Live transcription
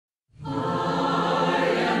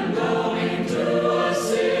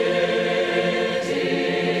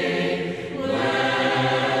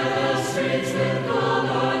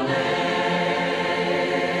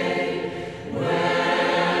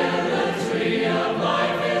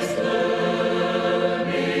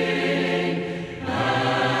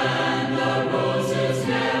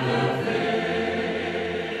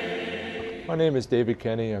name is David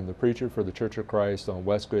Kenney. I'm the preacher for the Church of Christ on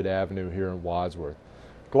Westgood Avenue here in Wadsworth.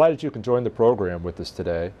 Glad that you can join the program with us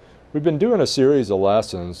today. We've been doing a series of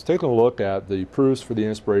lessons taking a look at the proofs for the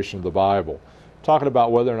inspiration of the Bible, talking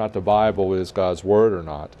about whether or not the Bible is God's Word or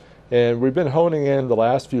not. And we've been honing in the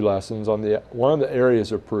last few lessons on one of the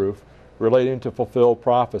areas of proof relating to fulfilled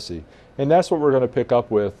prophecy. And that's what we're going to pick up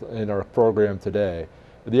with in our program today.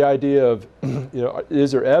 The idea of,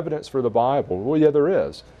 is there evidence for the Bible? Well, yeah, there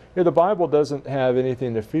is. The Bible doesn't have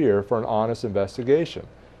anything to fear for an honest investigation.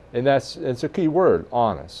 And it's a key word,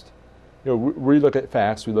 honest. We look at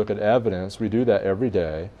facts, we look at evidence, we do that every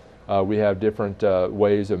day. We have different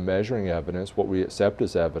ways of measuring evidence, what we accept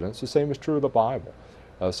as evidence. The same is true of the Bible.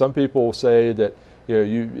 Some people say that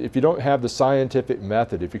if you don't have the scientific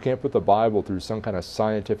method, if you can't put the Bible through some kind of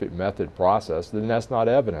scientific method process, then that's not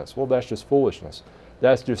evidence. Well, that's just foolishness.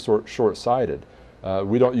 That's just short-sighted.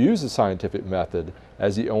 We don't use the scientific method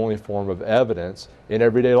as the only form of evidence in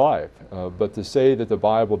everyday life. But to say that the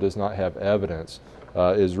Bible does not have evidence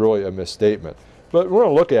is really a misstatement. But we're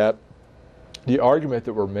going to look at the argument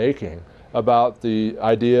that we're making about the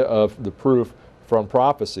idea of the proof from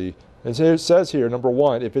prophecy. And so it says here, number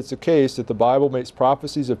one, if it's the case that the Bible makes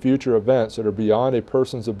prophecies of future events that are beyond a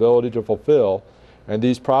person's ability to fulfill, and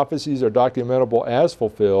these prophecies are documentable as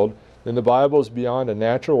fulfilled, then the Bible is beyond a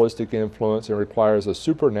naturalistic influence and requires a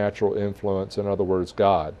supernatural influence, in other words,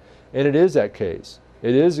 God. And it is that case.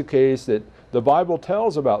 It is a case that the Bible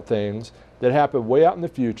tells about things that happen way out in the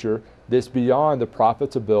future that's beyond the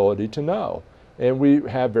prophet's ability to know. And we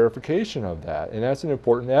have verification of that. And that's an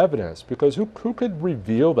important evidence, because who could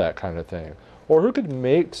reveal that kind of thing? Or who could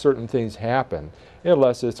make certain things happen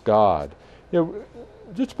unless it's God?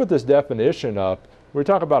 Just to put this definition up, when we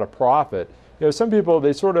talk about a prophet, some people,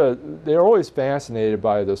 they're always fascinated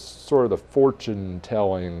by this sort of the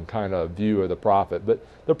fortune-telling kind of view of the prophet. But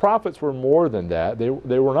the prophets were more than that. They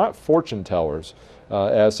were not fortune tellers,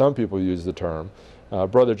 as some people use the term.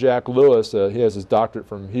 Brother Jack Lewis, he has his doctorate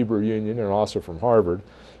from Hebrew Union and also from Harvard.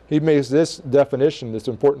 He makes this definition that's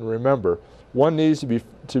important to remember. One needs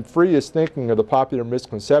to free his thinking of the popular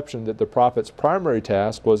misconception that the prophet's primary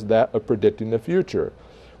task was that of predicting the future.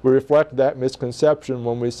 We reflect that misconception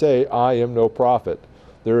when we say, I am no prophet.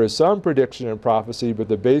 There is some prediction in prophecy, but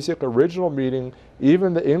the basic original meaning,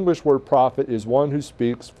 even the English word prophet, is one who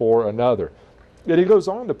speaks for another. And he goes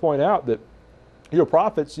on to point out that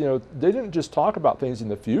prophets, they didn't just talk about things in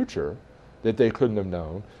the future that they couldn't have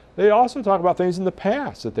known. They also talk about things in the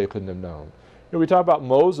past that they couldn't have known. We talk about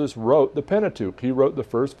Moses wrote the Pentateuch. He wrote the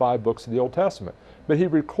first 5 books of the Old Testament. But he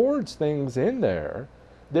records things in there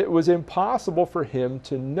that was impossible for him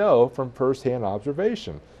to know from first-hand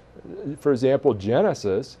observation. For example,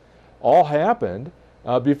 Genesis all happened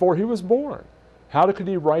before he was born. How could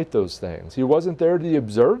he write those things? He wasn't there to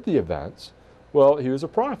observe the events. Well, he was a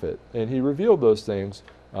prophet, and he revealed those things.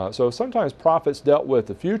 So sometimes prophets dealt with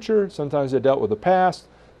the future, sometimes they dealt with the past,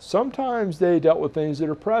 sometimes they dealt with things that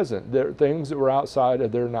are present, things that were outside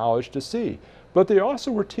of their knowledge to see. But they also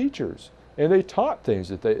were teachers, and they taught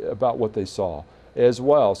things about what they saw as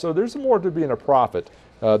well. So there's more to being a prophet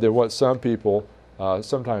than what some people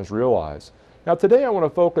sometimes realize. Now today I want to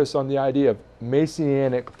focus on the idea of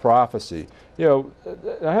messianic prophecy. I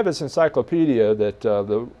have this encyclopedia that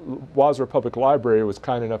the Wadsworth Public Library was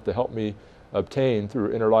kind enough to help me obtain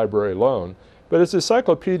through interlibrary loan. But it's an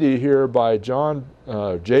encyclopedia here by John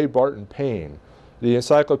J. Barton Payne, the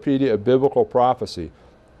Encyclopedia of Biblical Prophecy.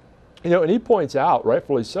 And he points out,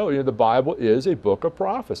 rightfully so, the Bible is a book of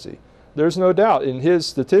prophecy. There's no doubt. In his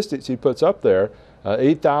statistics he puts up there,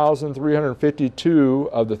 8,352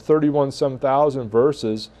 of the 31-some thousand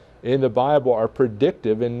verses in the Bible are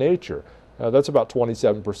predictive in nature. That's about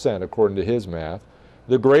 27% according to his math.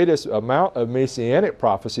 The greatest amount of messianic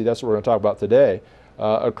prophecy, that's what we're going to talk about today,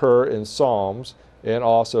 occur in Psalms and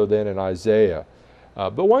also then in Isaiah.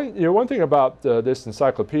 But one thing about this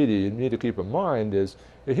encyclopedia you need to keep in mind is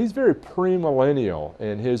he's very premillennial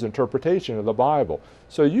in his interpretation of the Bible.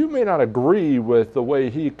 So you may not agree with the way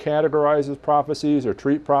he categorizes prophecies or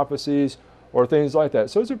treat prophecies or things like that.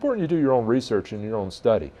 So it's important you do your own research and your own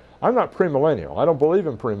study. I'm not premillennial. I don't believe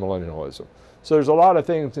in premillennialism. So there's a lot of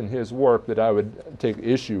things in his work that I would take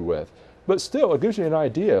issue with. But still, it gives you an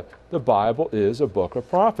idea. The Bible is a book of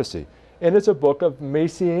prophecy, and it's a book of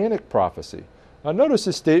messianic prophecy. Notice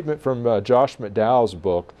this statement from Josh McDowell's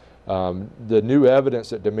book, The New Evidence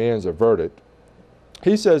That Demands a Verdict.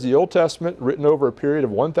 He says the Old Testament, written over a period of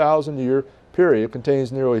 1,000-year period,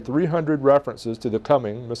 contains nearly 300 references to the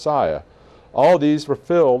coming Messiah. All these were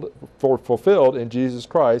fulfilled in Jesus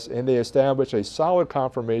Christ, and they establish a solid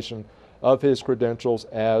confirmation of his credentials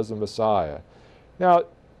as the Messiah. Now,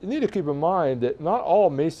 you need to keep in mind that not all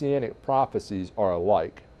Messianic prophecies are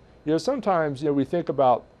alike. Sometimes, we think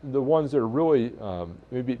about the ones that are really,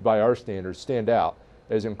 maybe by our standards, stand out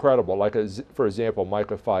as incredible, like, for example,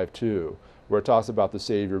 Micah 5:2, where it talks about the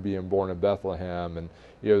Savior being born in Bethlehem, and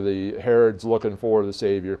the Herod's looking for the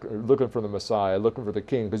Savior, looking for the Messiah, looking for the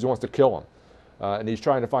King, because he wants to kill him. And he's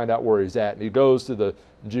trying to find out where he's at. And he goes to the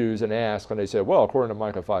Jews and asks, and they say, well, according to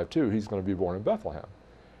Micah 5:2, he's going to be born in Bethlehem.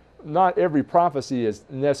 Not every prophecy is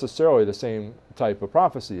necessarily the same type of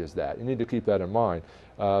prophecy as that. You need to keep that in mind.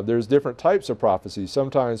 There's different types of prophecies.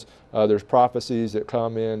 Sometimes there's prophecies that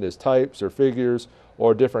come in as types or figures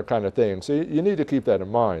or different kind of things. So you need to keep that in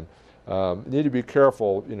mind. You need to be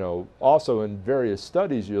careful, also in various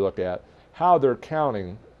studies you look at, how they're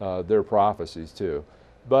counting their prophecies too.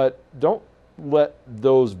 But don't let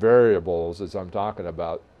those variables, as I'm talking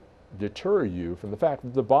about, deter you from the fact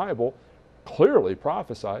that the Bible clearly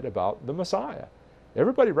prophesied about the Messiah.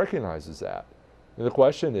 Everybody recognizes that. And the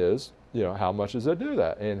question is, how much does it do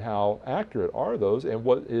that? And how accurate are those? And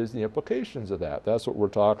what is the implications of that? That's what we're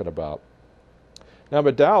talking about. Now,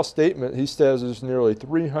 McDowell's statement, he says there's nearly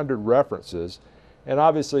 300 references. And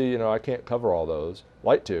obviously, I can't cover all those.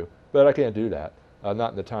 Like to, but I can't do that.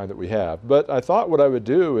 Not in the time that we have. But I thought what I would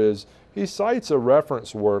do is, he cites a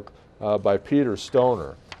reference work by Peter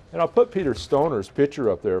Stoner. And I'll put Peter Stoner's picture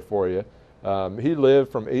up there for you. He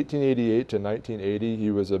lived from 1888 to 1980.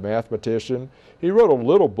 He was a mathematician. He wrote a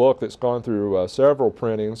little book that's gone through several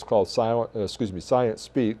printings called Science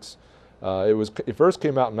Speaks. It first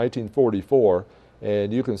came out in 1944,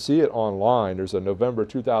 and you can see it online. There's a November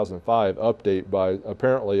 2005 update by,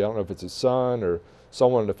 apparently, I don't know if it's his son or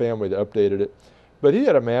someone in the family that updated it. But he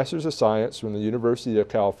had a Master's of Science from the University of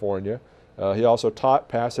California. He also taught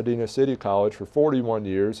Pasadena City College for 41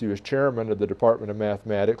 years. He was chairman of the Department of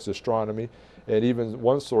Mathematics, Astronomy, and even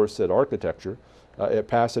one source said architecture at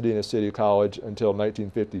Pasadena City College until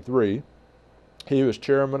 1953. He was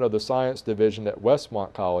chairman of the Science Division at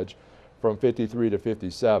Westmont College from 53 to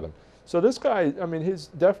 57. So this guy, he's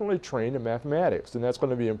definitely trained in mathematics, and that's going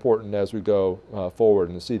to be important as we go forward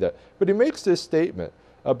and see that. But he makes this statement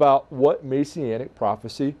about what Messianic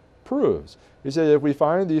prophecy proves. He said, if we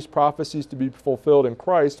find these prophecies to be fulfilled in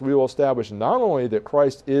Christ, we will establish not only that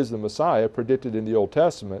Christ is the Messiah predicted in the Old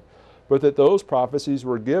Testament, but that those prophecies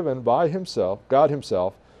were given by himself, God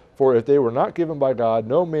himself, for if they were not given by God,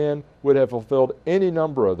 no man would have fulfilled any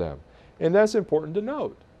number of them. And that's important to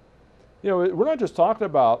note. We're not just talking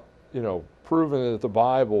about, proving that the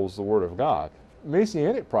Bible is the Word of God.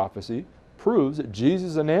 Messianic prophecy proves that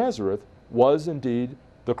Jesus of Nazareth was indeed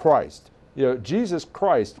the Christ. Jesus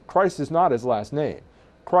Christ is not his last name.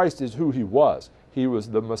 Christ is who he was. He was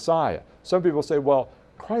the Messiah. Some people say, well,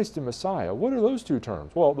 Christ and Messiah, what are those two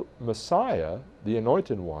terms? Well, Messiah, the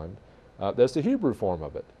anointed one, that's the Hebrew form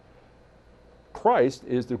of it. Christ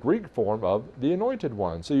is the Greek form of the anointed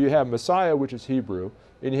one. So you have Messiah, which is Hebrew,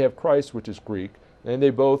 and you have Christ, which is Greek, and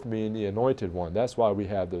they both mean the anointed one. That's why we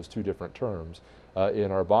have those two different terms in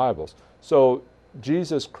our Bibles. So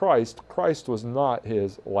Jesus Christ was not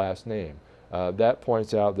his last name. That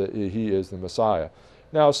points out that he is the Messiah.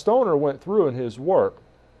 Now, Stoner went through in his work,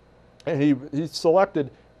 and he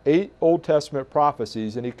selected 8 Old Testament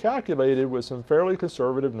prophecies, and he calculated with some fairly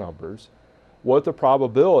conservative numbers what the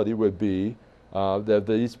probability would be that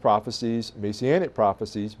these prophecies, Messianic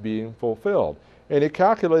prophecies, being fulfilled. And he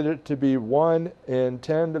calculated it to be 1 in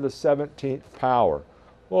 10 to the 17th power.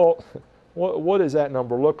 Well, what does that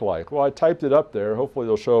number look like? Well, I typed it up there. Hopefully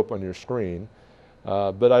it'll show up on your screen.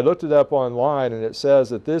 But I looked it up online, and it says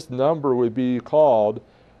that this number would be called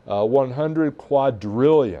 100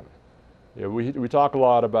 quadrillion. We talk a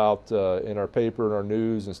lot about, in our paper and our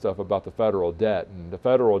news and stuff, about the federal debt, and the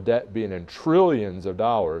federal debt being in trillions of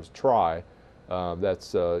dollars,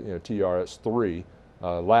 that's TR, 3,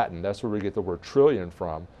 Latin. That's where we get the word trillion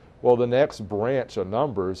from. Well, the next branch of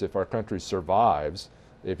numbers, if our country survives,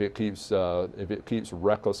 if it keeps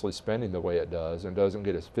recklessly spending the way it does and doesn't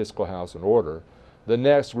get its fiscal house in order, the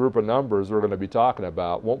next group of numbers we're going to be talking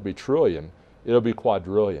about won't be trillion, it'll be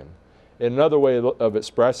quadrillion. And another way of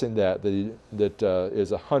expressing that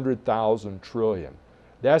is 100,000 trillion.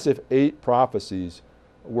 That's if 8 prophecies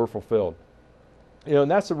were fulfilled.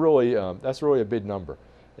 And that's really a big number.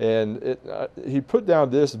 And he put down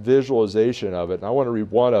this visualization of it, and I want to read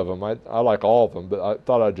one of them. I like all of them, but I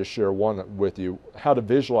thought I'd just share one with you, how to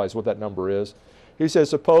visualize what that number is. He says,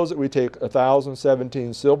 suppose that we take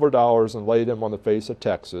 1,017 silver dollars and lay them on the face of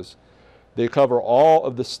Texas. They cover all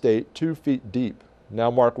of the state 2 feet deep. Now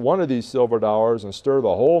mark one of these silver dollars and stir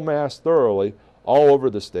the whole mass thoroughly all over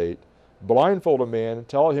the state. Blindfold a man and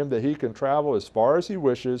tell him that he can travel as far as he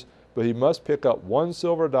wishes but he must pick up one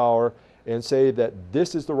silver dollar and say that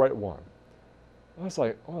this is the right one. I was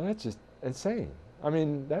like, oh, that's just insane. I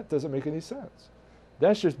mean, that doesn't make any sense.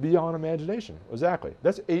 That's just beyond imagination. Exactly.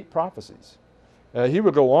 That's 8 prophecies. He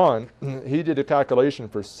would go on. He did a calculation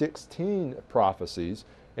for 16 prophecies,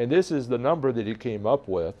 and this is the number that he came up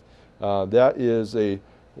with. That is a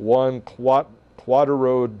 1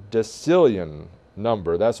 quadrodecillion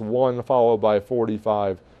number. That's 1 followed by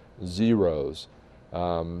 45 zeros.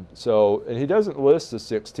 And he doesn't list the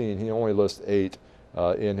 16. He only lists 8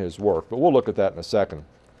 in his work, but we'll look at that in a second.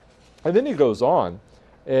 And then he goes on,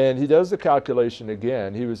 and he does the calculation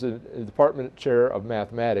again. He was a department chair of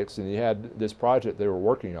mathematics, and he had this project they were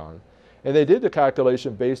working on. And they did the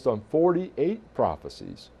calculation based on 48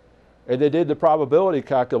 prophecies. And they did the probability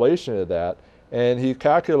calculation of that, and he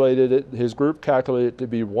calculated it, his group calculated it to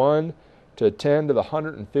be 1 to 10 to the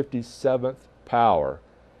 157th power.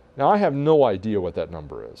 Now, I have no idea what that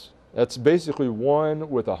number is. That's basically 1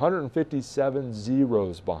 with 157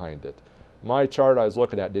 zeros behind it. My chart I was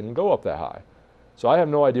looking at didn't go up that high. So I have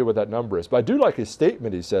no idea what that number is. But I do like his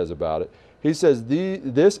statement he says about it. He says,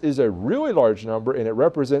 this is a really large number, and it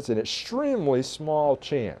represents an extremely small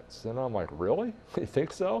chance. And I'm like, really? You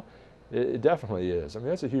think so? It definitely is. I mean,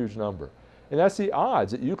 that's a huge number. And that's the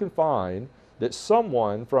odds that you can find that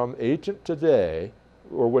someone from ancient today,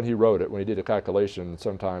 or when he wrote it, when he did a calculation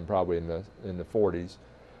sometime probably in the 40s,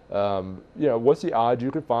 you know, what's the odds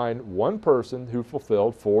you could find one person who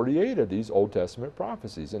fulfilled 48 of these Old Testament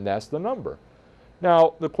prophecies? And that's the number.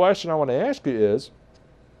 Now, the question I want to ask you is,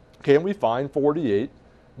 can we find 48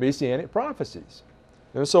 Messianic prophecies?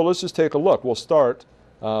 And so let's just take a look. We'll start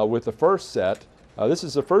with the first set. This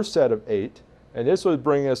is the first set of 8, and this would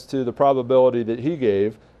bring us to the probability that he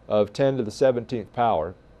gave of 10 to the 17th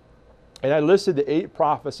power. And I listed the 8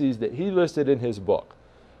 prophecies that he listed in his book.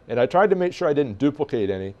 And I tried to make sure I didn't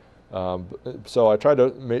duplicate any, so I tried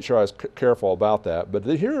to make sure I was careful about that. But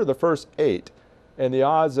here are the first 8, and the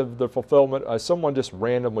odds of the fulfillment are someone just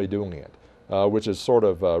randomly doing it, which is sort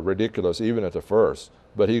of ridiculous even at the first,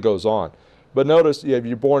 but he goes on. But notice,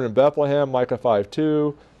 you're born in Bethlehem, Micah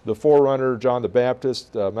 5:2, the forerunner, John the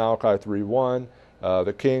Baptist, Malachi 3:1,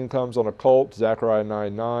 the king comes on a colt, Zechariah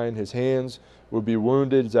 9:9, his hands would be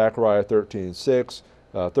wounded, Zechariah 13:6,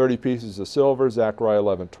 30 pieces of silver, Zechariah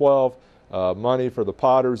 11:12, money for the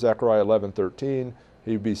potter, Zechariah 11:13,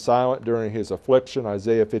 he'd be silent during his affliction,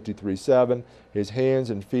 Isaiah 53:7, his hands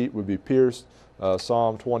and feet would be pierced,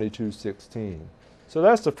 Psalm 22:16. So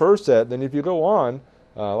that's the first set. Then if you go on,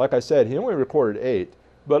 like I said, he only recorded 8,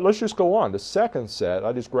 but let's just go on. The second set,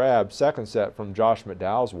 I just grabbed second set from Josh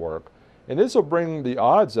McDowell's work, and this will bring the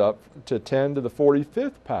odds up to 10 to the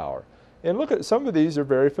 45th power. And look at some of these are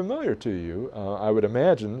very familiar to you, I would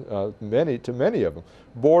imagine, many of them.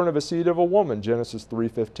 Born of a seed of a woman, Genesis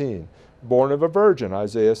 3:15. Born of a virgin,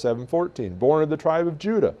 Isaiah 7:14. Born of the tribe of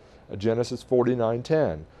Judah, Genesis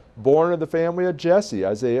 49:10. Born of the family of Jesse,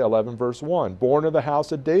 Isaiah 11 verse 1. Born of the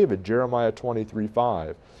house of David, Jeremiah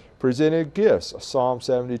 23:5. Presented gifts, Psalm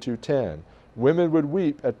 72:10. Women would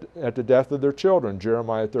weep at the death of their children,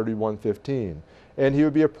 Jeremiah 31:15. And he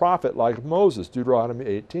would be a prophet like Moses, Deuteronomy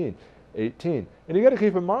 18. And you got to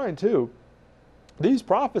keep in mind too, these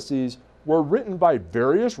prophecies were written by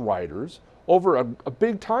various writers over a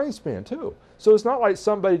big time span too. So it's not like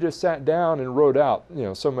somebody just sat down and wrote out,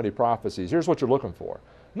 so many prophecies. Here's what you're looking for.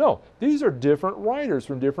 No, these are different writers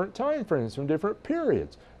from different time frames, from different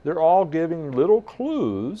periods. They're all giving little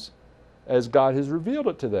clues as God has revealed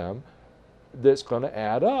it to them that's going to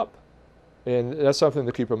add up. And that's something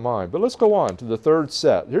to keep in mind. But let's go on to the third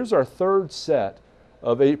set. Here's our third set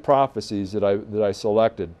of 8 prophecies that I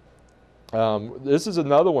selected. This is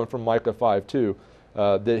another one from Micah 5:2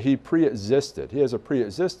 that he pre-existed. He has a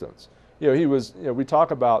pre-existence. He was. We talk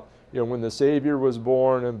about when the Savior was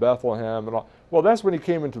born in Bethlehem and all. Well, that's when he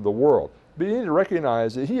came into the world. But you need to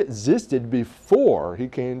recognize that he existed before he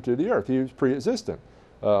came to the earth. He was pre-existent.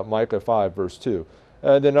 Micah 5 verse 2.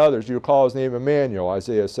 And then others, you call his name Emmanuel,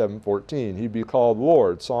 Isaiah 7:14. He'd be called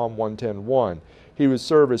Lord, Psalm 110:1. He would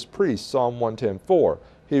serve as priest, Psalm 110:4.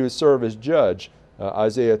 He would serve as judge,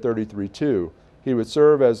 Isaiah 33:2. He would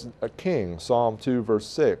serve as a king, Psalm 2 verse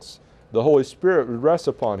 6. The Holy Spirit would rest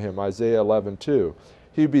upon him, Isaiah 11:2.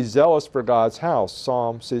 He'd be zealous for God's house,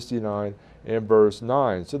 Psalm 69 and verse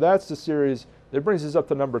 9. So that's the series. That brings us up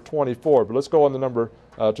to number 24. But let's go on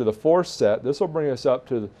to the fourth set. This will bring us up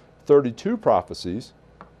to 32 prophecies.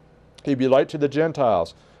 He'd be light to the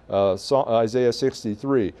Gentiles, Isaiah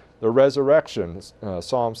 63. The resurrection,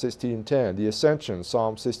 Psalm 16:10. The ascension,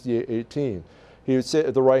 Psalm 68:18. He would sit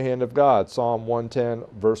at the right hand of God, Psalm 110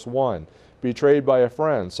 verse 1. Betrayed by a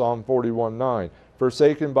friend, Psalm 41:9.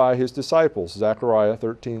 forsaken by his disciples, Zechariah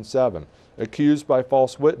 13:7, accused by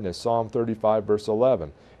false witness, Psalm 35 verse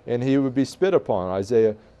 11, and he would be spit upon,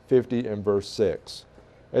 Isaiah 50 and verse 6.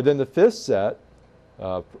 And then the fifth set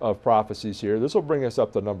of prophecies here, this will bring us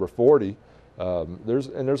up to number 40.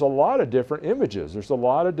 There's a lot of different images. There's a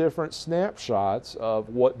lot of different snapshots of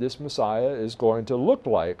what this Messiah is going to look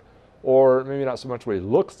like, or maybe not so much what he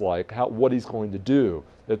looks like, what he's going to do,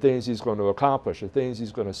 the things he's going to accomplish, the things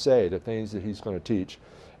he's going to say, the things that he's going to teach.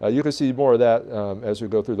 You can see more of that as we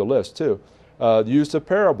go through the list too. The use of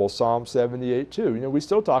parables, Psalm 78:2. We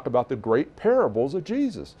still talk about the great parables of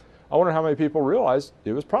Jesus. I wonder how many people realize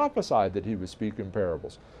it was prophesied that he would speak in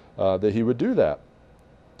parables, that he would do that.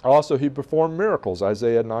 Also, he performed miracles,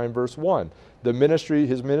 Isaiah 9 verse 1.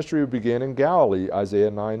 His ministry would begin in Galilee, Isaiah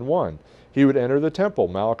 9:1. He would enter the temple,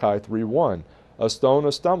 Malachi 3:1. A stone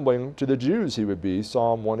of stumbling to the Jews he would be,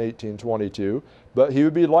 Psalm 118:22. But he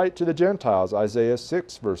would be light to the Gentiles, Isaiah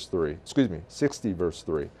 60 verse 3.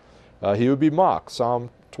 He would be mocked, Psalm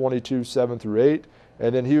 22:7 through 8.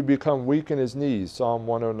 And then he would become weak in his knees, Psalm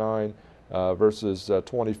 109 verses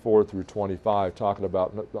 24 through 25, talking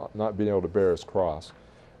about not being able to bear his cross.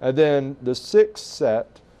 And then the sixth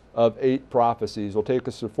set of 8 prophecies will take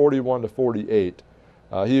us to 41 to 48.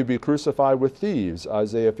 He would be crucified with thieves,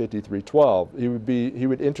 Isaiah 53:12. He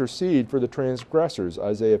would intercede for the transgressors,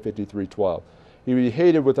 Isaiah 53:12. He would be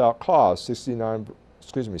hated without cause, Psalm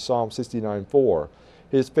 69:4.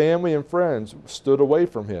 His family and friends stood away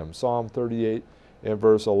from him, Psalm 38 and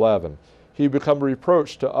verse 11. He would become a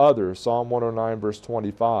reproach to others, Psalm 109 verse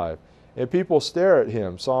 25. And people stare at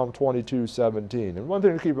him, Psalm 22:17. And one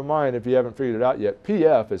thing to keep in mind, if you haven't figured it out yet,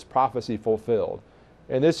 PF is prophecy fulfilled.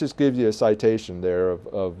 And this just gives you a citation there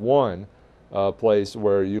of one place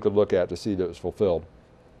where you could look at to see that it was fulfilled.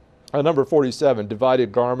 Number 47,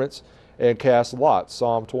 divided garments and cast lots,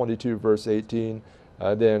 Psalm 22 verse 18.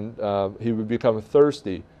 Then he would become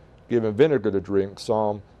thirsty, given vinegar to drink,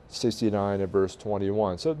 Psalm 69 and verse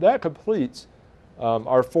 21. So that completes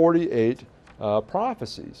our 48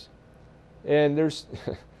 prophecies. And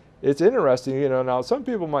it's interesting, now some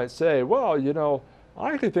people might say, well,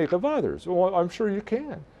 I can think of others. Well, I'm sure you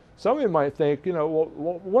can. Some of you might think, well,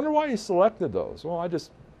 wonder why you selected those. Well, I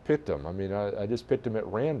just picked them. I mean, I just picked them at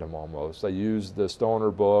random almost. I used the Stoner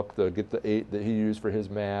book to get the 8 that he used for his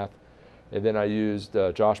math. And then I used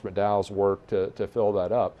Josh McDowell's work to fill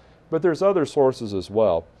that up. But there's other sources as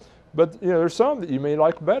well. But there's some that you may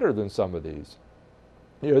like better than some of these.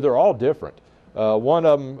 They're all different. One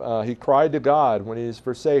of them, he cried to God when he was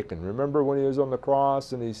forsaken. Remember when he was on the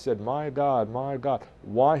cross and he said, my God,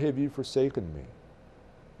 why have you forsaken me?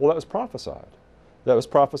 Well, that was prophesied. That was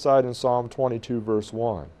prophesied in Psalm 22 verse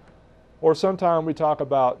 1. Or sometime we talk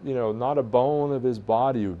about, not a bone of his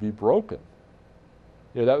body would be broken.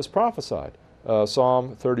 That was prophesied.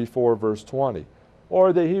 Psalm 34 verse 20.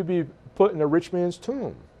 Or that he would be put in a rich man's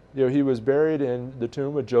tomb. He was buried in the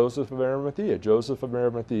tomb of Joseph of Arimathea. Joseph of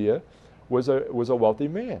Arimathea was a wealthy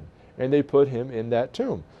man, and they put him in that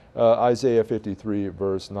tomb. Isaiah 53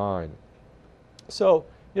 verse 9. So,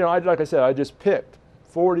 like I said, I just picked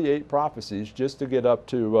 48 prophecies just to get up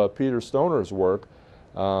to Peter Stoner's work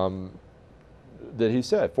that he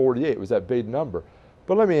said 48 was that big number.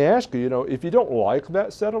 But let me ask you, if you don't like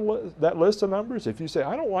that list of numbers, if you say,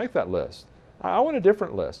 I don't like that list, I want a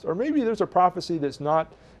different list, or maybe there's a prophecy that's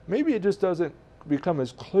not, maybe it just doesn't become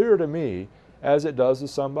as clear to me as it does to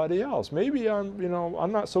somebody else. Maybe I'm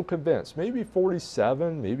not so convinced. Maybe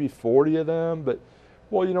 47, maybe 40 of them, but,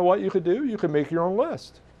 well, you know what you could do? You could make your own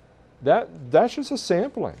list. That's just a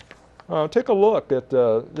sampling. Take a look at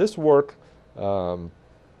this work.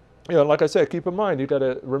 Like I said, keep in mind, you've got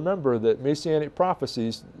to remember that Messianic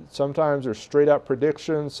prophecies, sometimes are straight out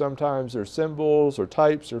predictions, sometimes they're symbols or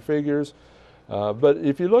types or figures. But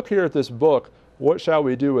if you look here at this book, What Shall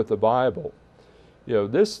We Do with the Bible?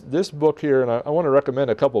 This book here, and I want to recommend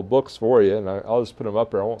a couple books for you, and I'll just put them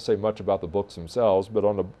up here. I won't say much about the books themselves, but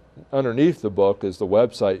underneath the book is the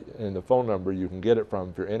website and the phone number you can get it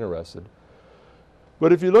from if you're interested.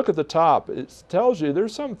 But if you look at the top, it tells you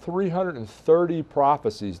there's some 330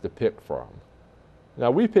 prophecies to pick from.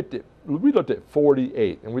 Now we looked at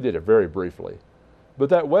 48, and we did it very briefly. But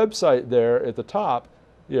that website there at the top,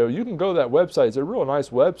 you can go to that website. It's a real nice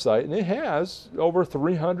website, and it has over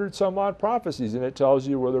 300 some odd prophecies, and it tells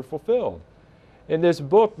you where they're fulfilled. In this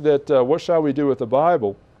book that What Shall We Do with the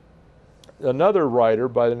Bible, another writer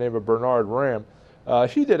by the name of Bernard Ram,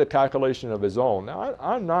 he did a calculation of his own. Now,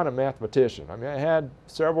 I'm not a mathematician. I mean, I had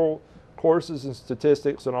several courses in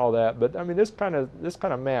statistics and all that, but I mean, this kind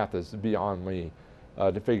of math is beyond me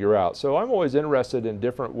to figure out. So I'm always interested in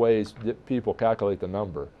different ways that people calculate the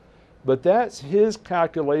number. But that's his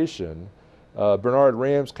calculation, Bernard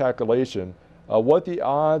Ram's calculation, what the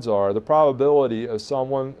odds are, the probability of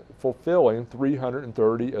someone fulfilling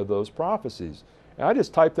 330 of those prophecies. And I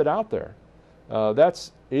just typed it out there.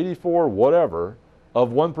 That's 84 whatever of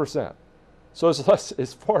 1%. So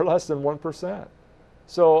it's far less than 1%.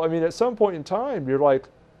 So, I mean, at some point in time, you're like,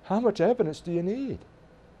 how much evidence do you need?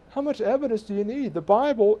 How much evidence do you need? The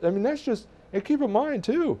Bible, I mean, that's just, and keep in mind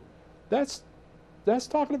too, that's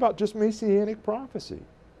talking about just messianic prophecy.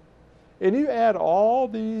 And you add all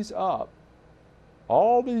these up,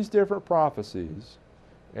 all these different prophecies,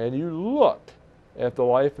 and you look at the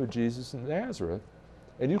life of Jesus in Nazareth,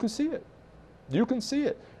 and you can see it. You can see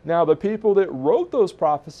it. Now, the people that wrote those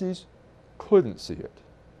prophecies couldn't see it.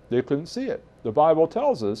 They couldn't see it. The Bible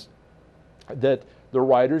tells us that the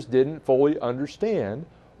writers didn't fully understand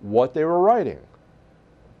what they were writing,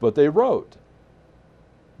 but they wrote.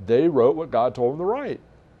 They wrote what God told them to write.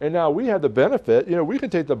 And now we have the benefit, you know, we can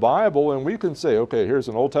take the Bible and we can say, okay, here's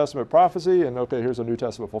an Old Testament prophecy, and okay, here's a New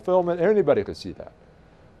Testament fulfillment. Anybody could see that.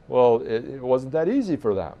 Well, it wasn't that easy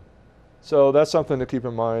for them. So that's something to keep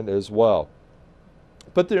in mind as well.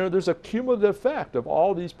 But there's a cumulative effect of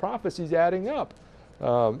all these prophecies adding up.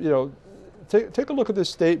 You know, take a look at this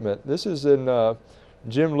statement. This is in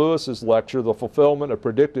Jim Lewis's lecture, The Fulfillment of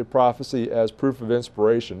Predictive Prophecy as Proof of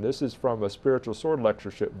Inspiration. This is from a Spiritual Sword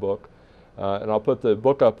Lectureship book. And I'll put the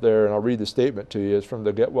book up there and I'll read the statement to you. It's from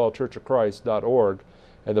the getwellchurchofchrist.org.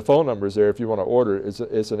 And the phone number is there if you want to order it.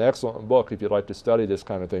 It's an excellent book if you'd like to study this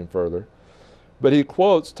kind of thing further. But he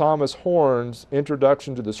quotes Thomas Horn's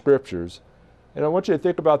Introduction to the Scriptures. And I want you to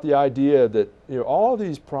think about the idea that, you know, all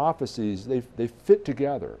these prophecies, they fit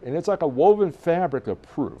together. And it's like a woven fabric of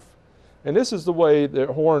proof. And this is the way that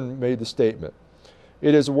Horn made the statement.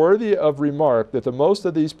 It is worthy of remark that the most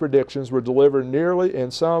of these predictions were delivered nearly,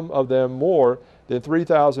 and some of them more, than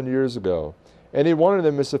 3,000 years ago. Any one of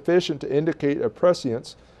them is sufficient to indicate a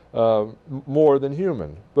prescience more than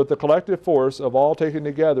human. But the collective force of all taken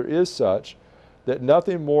together is such that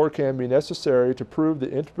nothing more can be necessary to prove the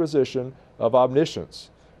interposition of omniscience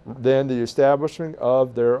than the establishment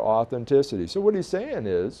of their authenticity. So what he's saying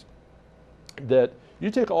is that you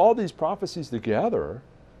take all these prophecies together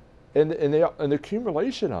and the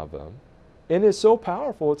accumulation of them, and it's so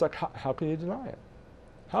powerful, it's like, how can you deny it?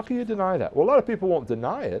 How can you deny that? Well, a lot of people won't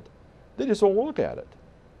deny it. They just won't look at it.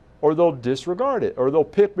 Or they'll disregard it. Or they'll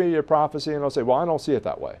pick maybe a prophecy and they'll say, well, I don't see it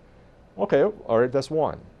that way. Okay, all right, that's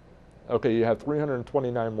one. Okay, you have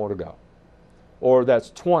 329 more to go. Or that's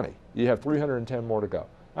 20. You have 310 more to go.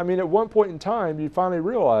 I mean, at one point in time, you finally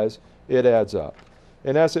realize it adds up.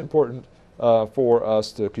 And that's important for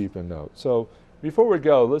us to keep in note. So before we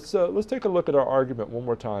go, let's take a look at our argument one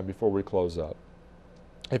more time before we close up.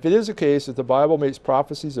 If it is the case that the Bible makes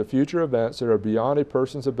prophecies of future events that are beyond a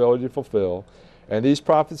person's ability to fulfill, and these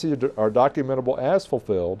prophecies are documentable as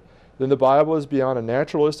fulfilled, then the Bible is beyond a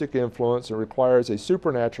naturalistic influence and requires a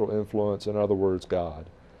supernatural influence, in other words, God.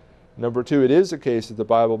 Number two, it is the case that the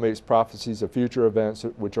Bible makes prophecies of future events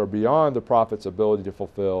which are beyond the prophet's ability to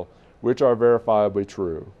fulfill, which are verifiably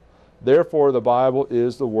true. Therefore, the Bible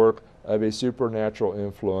is the work of a supernatural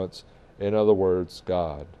influence, in other words,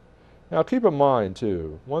 God. Now keep in mind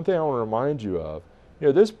too, one thing I want to remind you of, you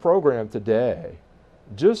know, this program today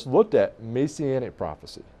just looked at Messianic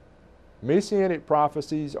prophecy. Messianic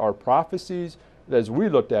prophecies are prophecies, as we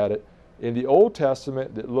looked at it, in the Old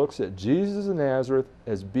Testament that looks at Jesus of Nazareth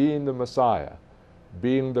as being the Messiah,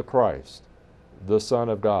 being the Christ, the Son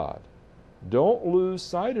of God. Don't lose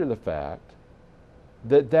sight of the fact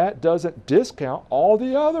that that doesn't discount all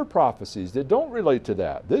the other prophecies that don't relate to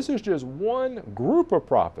that. This is just one group of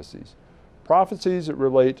prophecies. Prophecies that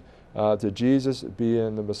relate to Jesus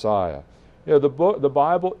being the Messiah. You know, the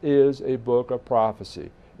Bible is a book of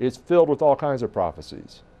prophecy. It's filled with all kinds of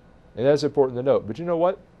prophecies. And that's important to note. But you know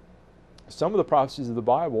what? Some of the prophecies of the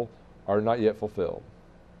Bible are not yet fulfilled.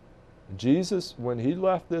 Jesus, when he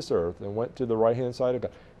left this earth and went to the right-hand side of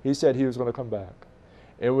God, he said he was going to come back.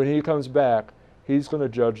 And when he comes back, he's going to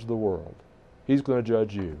judge the world. He's going to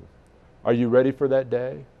judge you. Are you ready for that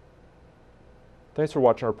day? Thanks for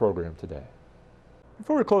watching our program today.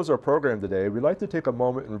 Before we close our program today, we'd like to take a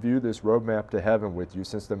moment and review this roadmap to heaven with you,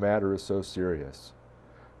 since the matter is so serious.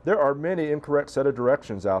 There are many incorrect set of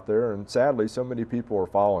directions out there, and sadly so many people are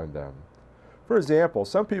following them. For example,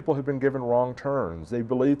 some people have been given wrong turns. They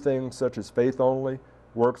believe things such as faith only,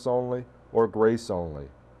 works only, or grace only.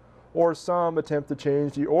 Or some attempt to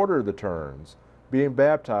change the order of the turns, being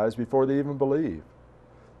baptized before they even believe.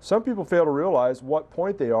 Some people fail to realize what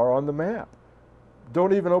point they are on the map.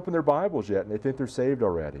 Don't even open their Bibles yet, and they think they're saved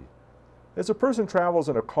already. As a person travels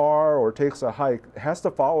in a car or takes a hike, it has to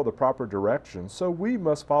follow the proper directions, so we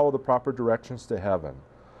must follow the proper directions to heaven.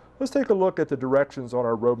 Let's take a look at the directions on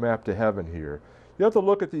our roadmap to heaven here. You have to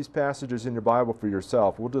look at these passages in your Bible for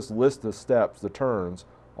yourself. We'll just list the steps, the turns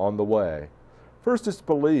on the way. First is to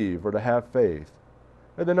believe or to have faith.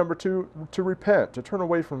 And then number 2, to repent, to turn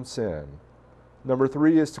away from sin. Number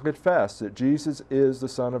 3 is to confess that Jesus is the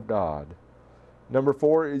Son of God. Number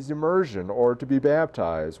 4 is immersion, or to be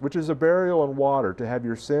baptized, which is a burial in water to have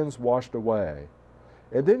your sins washed away.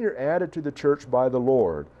 And then you're added to the church by the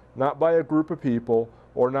Lord, not by a group of people,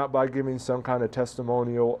 or not by giving some kind of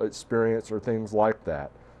testimonial experience or things like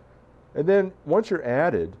that. And then once you're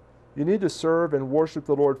added, you need to serve and worship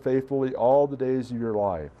the Lord faithfully all the days of your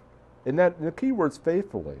life. And the key word's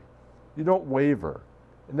faithfully. You don't waver.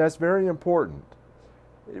 And that's very important.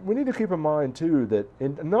 We need to keep in mind, too, that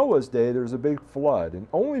in Noah's day there was a big flood, and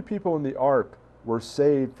only people in the ark were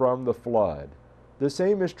saved from the flood. The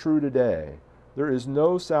same is true today. There is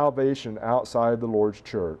no salvation outside the Lord's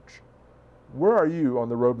church. Where are you on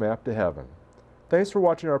the roadmap to heaven? Thanks for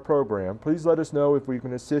watching our program. Please let us know if we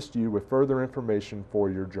can assist you with further information for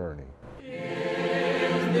your journey.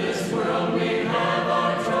 In this world we have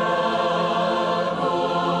our troubles.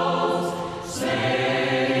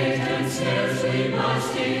 Satan scarcely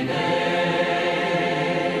must evade.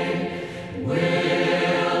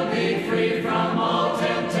 We'll be free from all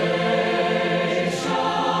temptations,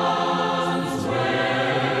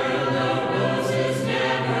 where the roses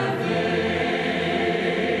never fade.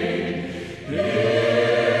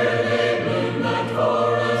 Here they bloom but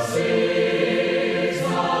for a season,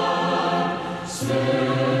 soon